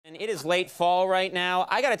It is late fall right now.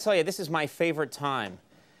 I gotta tell you, this is my favorite time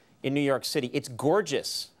in New York City. It's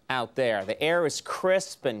gorgeous out there. The air is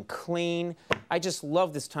crisp and clean. I just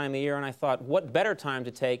love this time of year, and I thought, what better time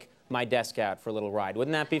to take my desk out for a little ride?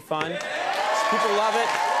 Wouldn't that be fun? People love it.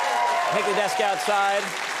 Take the desk outside.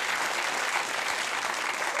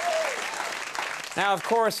 Now, of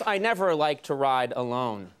course, I never like to ride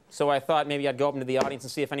alone, so I thought maybe I'd go up into the audience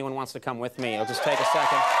and see if anyone wants to come with me. I'll just take a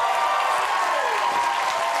second.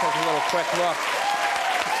 Take a little quick look.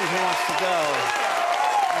 Let's see who wants to go.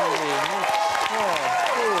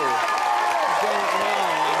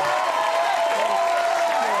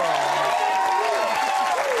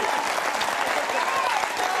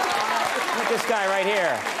 Look at this guy right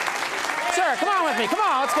here. Sir, come on with me. Come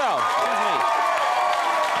on, let's go. Come with me.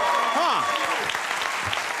 Come on.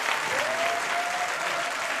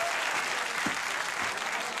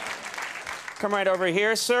 Come right over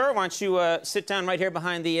here, sir. Why don't you sit down right here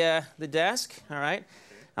behind the desk? All right.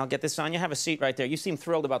 I'll get this on you. Have a seat right there. You seem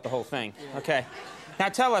thrilled about the whole thing. Okay. Now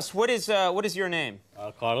tell us, what is your name?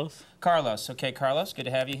 Carlos. Carlos. Okay, Carlos. Good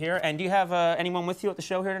to have you here. And do you have anyone with you at the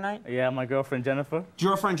show here tonight? Yeah, my girlfriend Jennifer.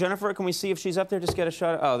 Your girlfriend Jennifer? Can we see if she's up there? Just get a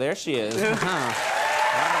shot. Oh, there she is. Wow.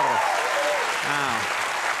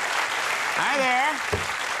 Hi there.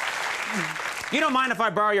 You don't mind if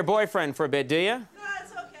I borrow your boyfriend for a bit, do you?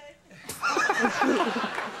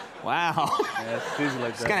 Wow. Yeah, it's easy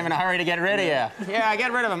like that. He's kind of in a hurry to get rid of you. Yeah,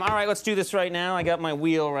 get rid of him. All right, let's do this right now. I got my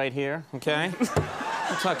wheel right here, okay?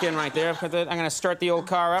 I'll tuck in right there. I'm going to start the old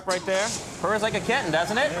car up right there. Purrs like a kitten,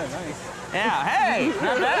 doesn't it? Yeah, nice. Yeah, hey,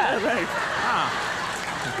 not bad. Right.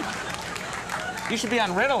 Huh. You should be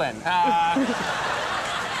on Ritalin.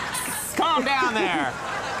 Calm down there.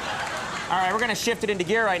 All right, we're going to shift it into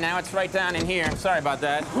gear right now. It's right down in here. Sorry about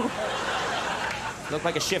that. Looked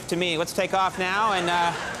like a shift to me. Let's take off now, and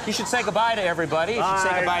you should say goodbye to everybody. You should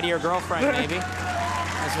say goodbye to your girlfriend, maybe.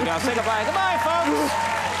 As we go, say goodbye. Goodbye, folks.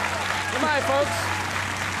 Goodbye, folks.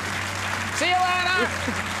 See you later.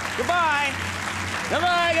 Goodbye.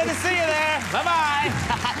 Goodbye. Good to see you there. Bye-bye.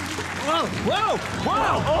 Whoa, whoa,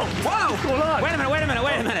 whoa, whoa. What's going on? Wait a minute, wait a minute,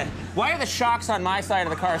 wait a minute. Why are the shocks on my side of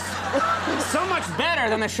the car so much better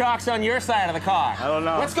than the shocks on your side of the car? I don't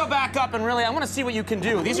know. Let's go back up and really, I want to see what you can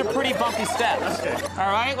do. These are pretty bumpy steps. Okay. All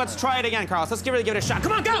right, let's try it again, Carlos. Let's give it a shot.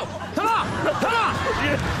 Come on, go! Come on! Come on!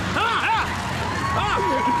 Come on!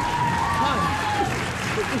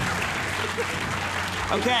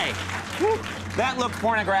 Okay. That looked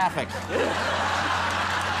pornographic.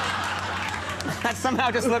 That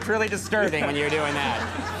somehow just looked really disturbing when you were doing that.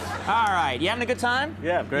 All right, you having a good time?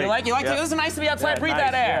 Yeah, great. You like it? Yeah. It was nice to be outside, breathe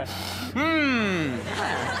nice, that air.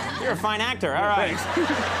 Yeah. You're a fine actor, all right.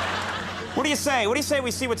 What do you say? What do you say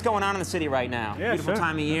we see what's going on in the city right now? Yeah, Beautiful sure.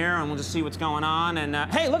 time of year, and we'll just see what's going on. And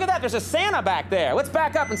hey, look at that, there's a Santa back there. Let's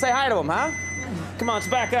back up and say hi to him, huh? Come on, let's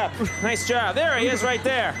back up. Nice job. There he is right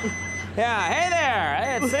there. Yeah, hey there.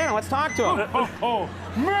 Hey, it's Santa. Let's talk to him. Oh,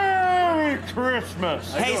 Merry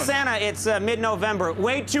Christmas. Hey, Santa, it's mid-November.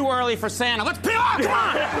 Way too early for Santa. Let's peel off! Come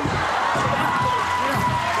on!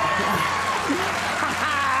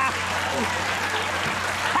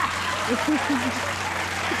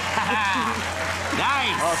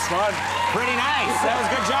 Nice. Oh, it's fun. Pretty nice. That was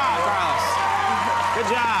good job, Carlos. Good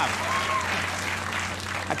job.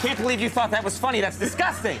 I can't believe you thought that was funny. That's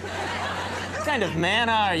disgusting. What kind of man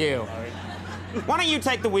are you? Why don't you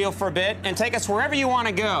take the wheel for a bit and take us wherever you want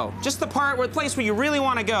to go? Just the place where you really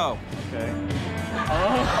want to go. Okay.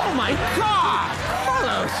 Oh my God!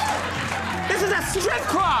 Carlos! This is a strip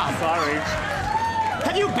club! Sorry.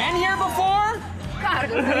 Have you been here before?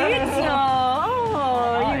 Carlito!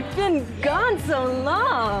 Oh, you've been gone so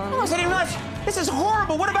long. Oh, I didn't realize. This is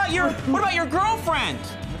horrible. What about your girlfriend?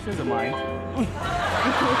 This isn't mine. Oh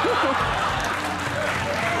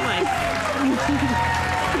my.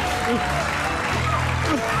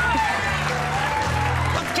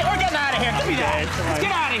 We're getting out of here. Give me that. Let's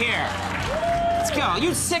get out of here. Let's go.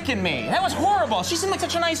 You sicken me. That was horrible. She seemed like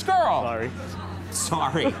such a nice girl.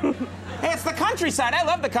 Sorry. Hey, it's the countryside. I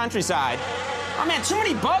love the countryside. Oh, man, too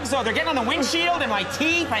many bugs, though. They're getting on the windshield and my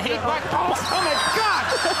teeth. I hate bugs. Oh, my God.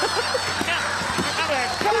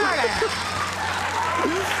 Come on.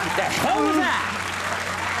 What the hell was that?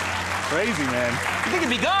 Crazy, man. You think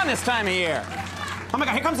it'd be gone this time of year. Oh, my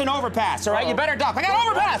God, here comes an overpass, all right? You better duck. I got an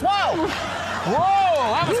overpass. Whoa.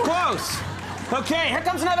 Whoa, that was close. Okay, here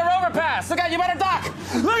comes another overpass. Look out, you better duck.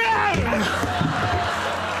 Look out!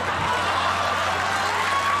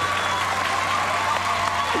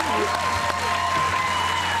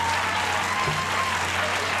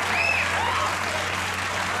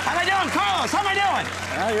 How am I doing, Carlos? How am I doing?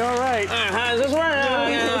 You're all right. How's this work?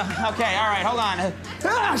 Okay, all right, hold on.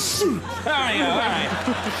 Ah, shoot. There we go, all right.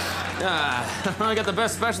 I got the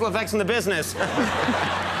best special effects in the business.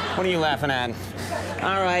 What are you laughing at?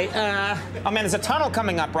 All right, oh man, there's a tunnel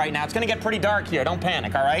coming up right now. It's gonna get pretty dark here. Don't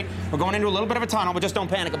panic, all right? We're going into a little bit of a tunnel, but just don't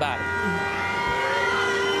panic about it.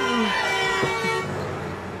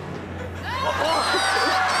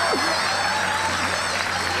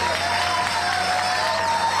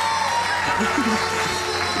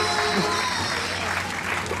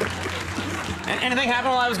 Anything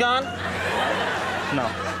happened while I was gone? No.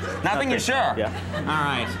 Nothing? You're sure? Yeah. All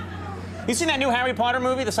right. You seen that new Harry Potter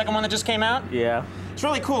movie, the second one that just came out? Yeah. It's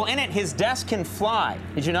really cool. In it, his desk can fly.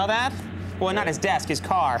 Did you know that? Well, not his desk, his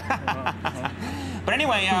car. But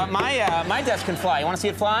anyway, my desk can fly. You want to see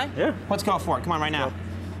it fly? Yeah. Let's go for it. Come on, right now.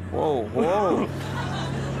 Whoa, whoa.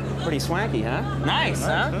 Pretty swanky, huh? Nice,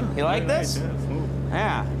 huh? You like this?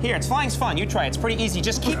 Yeah. Here, it's flying's fun. You try it. It's pretty easy.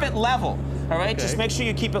 Just keep it level, all right? Okay. Just make sure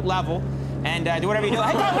you keep it level and do whatever you do.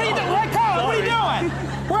 Hey, Carl, what are you doing? Right, Carl, what are you doing?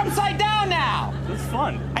 We're upside down now. It's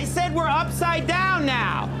fun. I said we're upside down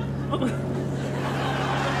now. What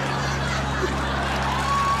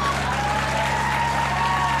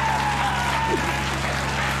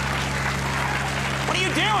are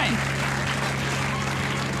you doing?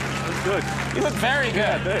 That's good. You look very good.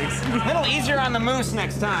 Yeah, thanks. A little easier on the moose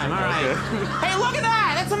next time. All right. Okay. Hey, look at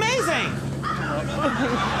that. That's amazing.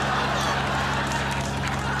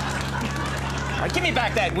 All right, give me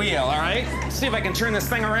back that wheel, all right? See if I can turn this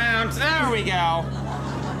thing around. There we go.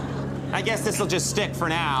 I guess this will just stick for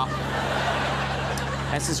now.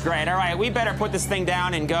 This is great. All right, we better put this thing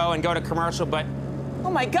down and go to commercial, but oh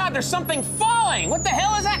my God, there's something falling. What the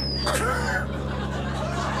hell is that?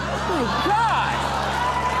 Oh my God.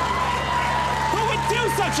 Who would do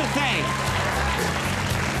such a thing?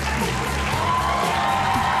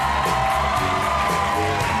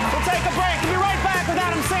 We'll take a break. We'll be right back with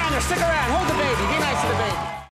Adam Sandler. Stick around. Hold the baby.